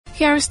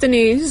Here's the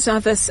news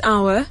at this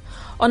hour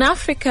on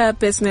Africa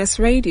Business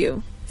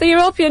Radio. The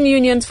European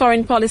Union's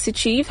foreign policy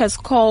chief has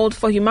called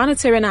for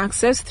humanitarian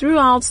access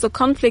throughout the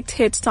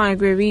conflict-hit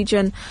Tigray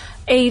region.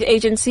 Aid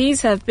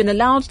agencies have been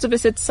allowed to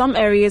visit some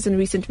areas in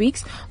recent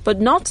weeks, but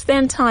not the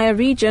entire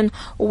region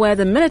where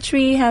the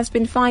military has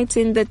been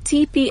fighting the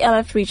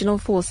TPLF regional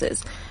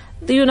forces.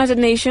 The United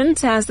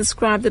Nations has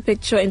described the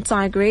picture in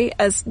Tigray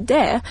as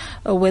dire,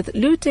 with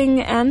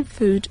looting and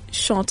food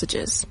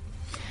shortages.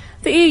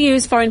 The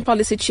EU's foreign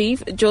policy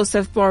chief,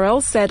 Joseph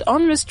Borrell, said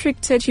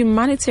unrestricted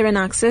humanitarian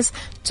access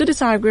to the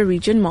Tigray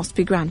region must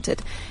be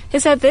granted. He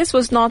said this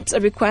was not a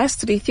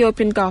request to the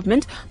Ethiopian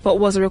government, but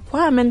was a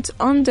requirement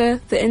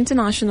under the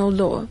international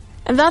law.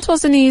 And that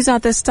was the news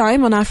at this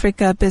time on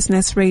Africa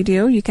Business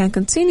Radio. You can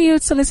continue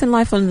to listen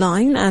live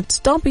online at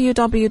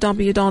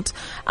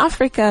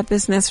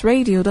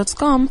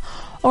www.africabusinessradio.com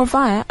or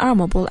via our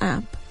mobile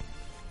app.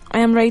 I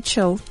am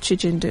Rachel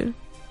Chijindu.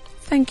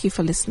 Thank you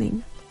for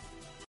listening.